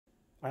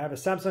I have a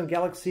Samsung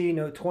Galaxy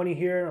Note 20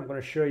 here. I'm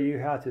going to show you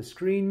how to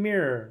screen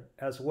mirror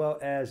as well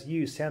as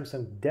use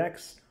Samsung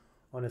DEX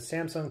on a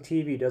Samsung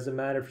TV. Doesn't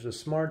matter if it's a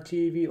smart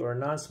TV or a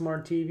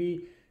non-smart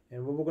TV.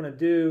 And what we're going to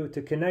do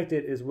to connect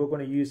it is we're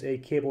going to use a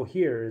cable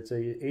here. It's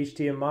a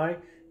HDMI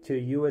to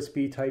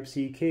USB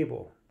Type-C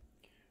cable.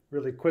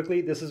 Really quickly,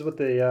 this is what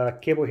the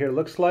cable here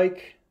looks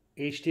like.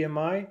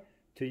 HDMI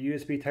to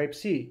USB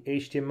Type-C.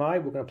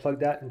 HDMI, we're going to plug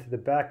that into the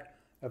back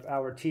of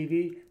our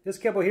TV. This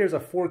cable here is a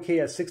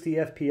 4K at 60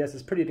 FPS.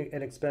 It's pretty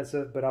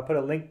inexpensive, but I'll put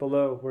a link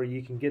below where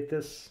you can get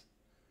this.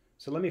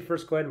 So let me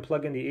first go ahead and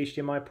plug in the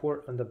HDMI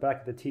port on the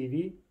back of the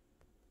TV.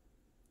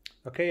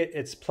 Okay,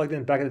 it's plugged in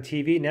the back of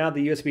the TV. Now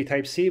the USB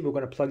Type-C, we're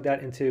going to plug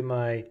that into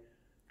my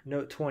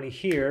Note 20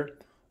 here.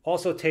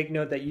 Also take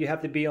note that you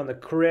have to be on the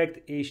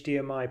correct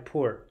HDMI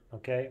port,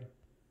 okay?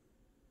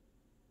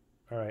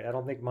 All right, I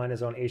don't think mine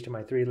is on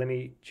HDMI 3. Let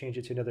me change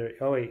it to another.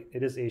 Oh wait,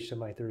 it is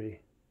HDMI 3.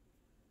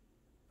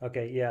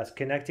 Okay, yeah, it's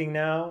connecting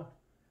now.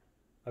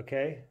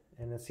 Okay,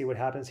 and let's see what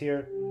happens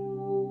here.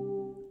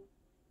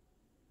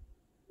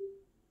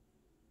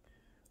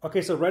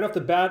 Okay, so right off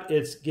the bat,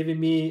 it's giving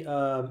me,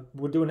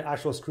 we're doing an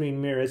actual screen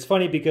mirror. It's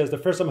funny because the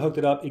first time I hooked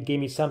it up, it gave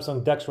me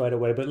Samsung DeX right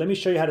away. But let me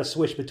show you how to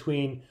switch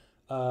between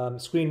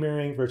screen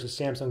mirroring versus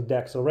Samsung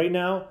DeX. So right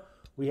now,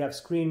 we have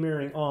screen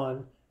mirroring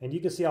on, and you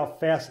can see how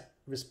fast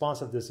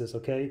responsive this is,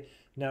 okay?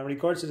 Now, in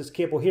regards to this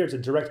cable here, it's a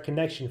direct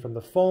connection from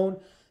the phone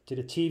to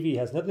the TV. It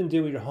has nothing to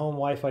do with your home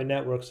Wi-Fi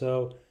network,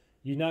 so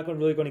you're not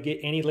really going to get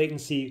any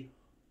latency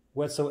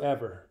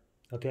whatsoever,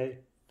 okay?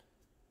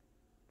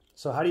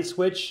 So how do you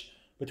switch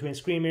between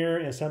screen mirror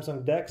and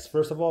Samsung DeX?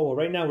 First of all, well,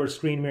 right now we're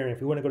screen mirroring.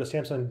 If you want to go to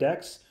Samsung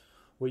DeX,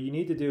 what you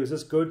need to do is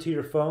just go to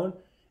your phone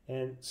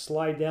and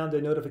slide down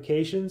the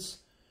notifications,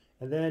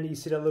 and then you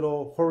see that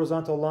little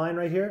horizontal line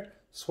right here,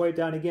 swipe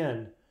down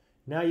again.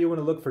 Now you want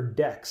to look for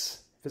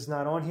DeX. If it's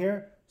not on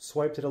here,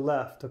 swipe to the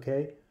left,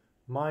 okay?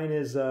 Mine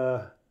is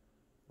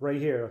right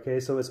here, okay?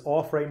 So it's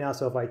off right now,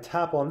 so if I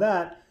tap on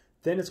that,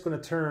 then it's going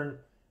to turn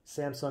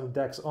Samsung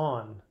DeX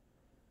on.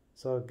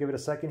 So give it a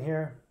second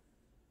here.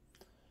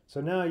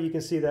 So now you can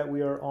see that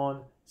we are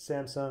on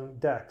Samsung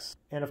DeX.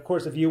 And of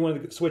course, if you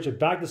want to switch it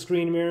back to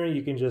screen mirror,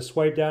 you can just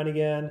swipe down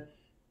again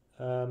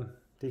to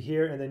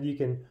here, and then you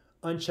can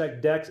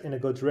uncheck DeX and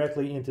it go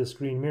directly into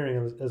screen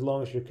mirroring as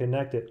long as you're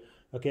connected.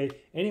 Okay,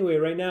 anyway,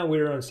 right now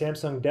we're on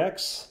Samsung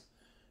DeX,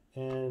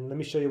 and let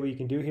me show you what you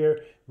can do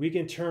here. We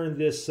can turn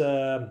this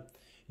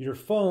your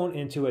phone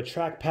into a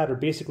trackpad, or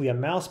basically a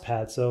mouse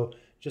pad. So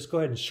just go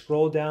ahead and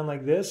scroll down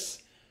like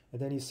this,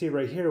 and then you see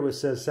right here where it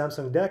says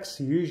Samsung DeX,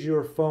 use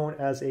your phone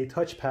as a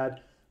touchpad.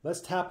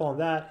 Let's tap on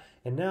that,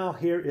 and now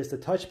here is the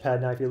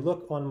touchpad. Now if you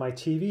look on my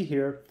TV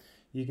here,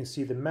 you can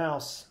see the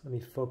mouse. Let me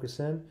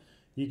focus in.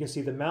 You can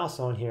see the mouse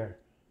on here,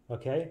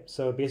 okay?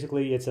 So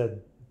basically it's a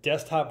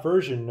desktop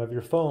version of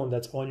your phone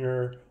that's on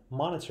your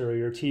monitor or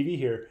your TV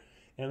here.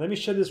 And let me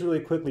show this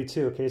really quickly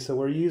too, okay? So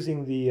we're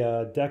using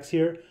the DeX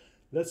here.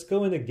 Let's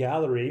go in the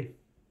gallery.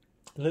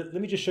 Let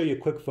me just show you a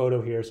quick photo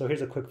here. So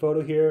here's a quick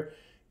photo here.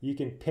 You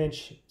can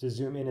pinch to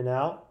zoom in and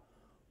out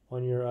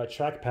on your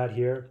trackpad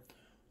here.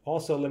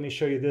 Also, let me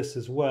show you this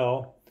as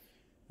well.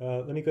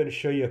 Let me go ahead and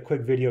show you a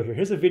quick video here.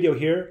 Here's a video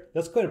here.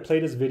 Let's go ahead and play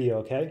this video,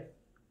 okay?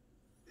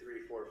 3,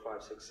 4,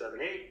 5, 6,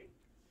 7, 8.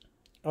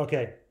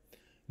 Okay.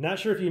 Not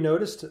sure if you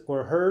noticed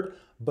or heard,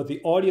 but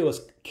the audio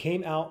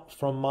came out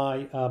from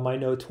my my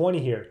Note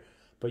 20 here.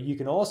 But you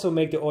can also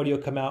make the audio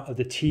come out of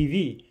the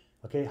TV.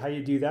 Okay, how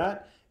you do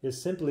that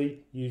is simply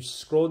you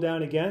scroll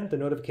down again, the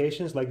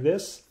notifications like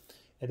this,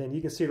 and then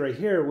you can see right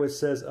here where it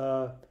says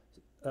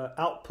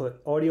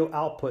output, audio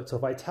output. So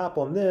if I tap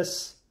on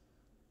this,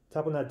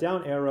 tap on that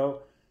down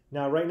arrow,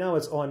 now right now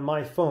it's on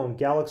my phone,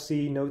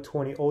 Galaxy Note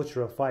 20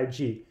 Ultra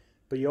 5G.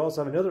 But you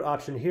also have another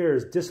option here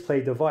is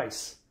display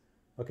device.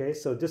 Okay,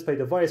 so display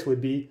device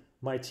would be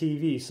my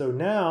TV. So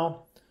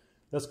now,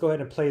 let's go ahead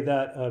and play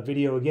that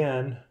video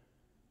again.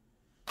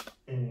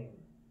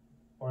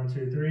 1,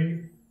 2,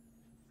 3.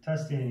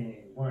 Testing.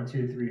 1,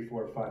 2, 3,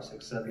 4, 5,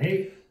 6, 7,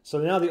 8. So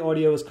now the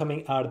audio is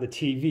coming out of the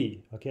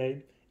TV,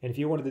 okay? And if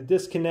you wanted to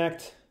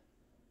disconnect,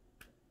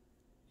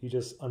 you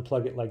just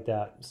unplug it like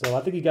that. So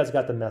I think you guys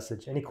got the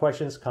message. Any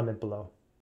questions, comment below.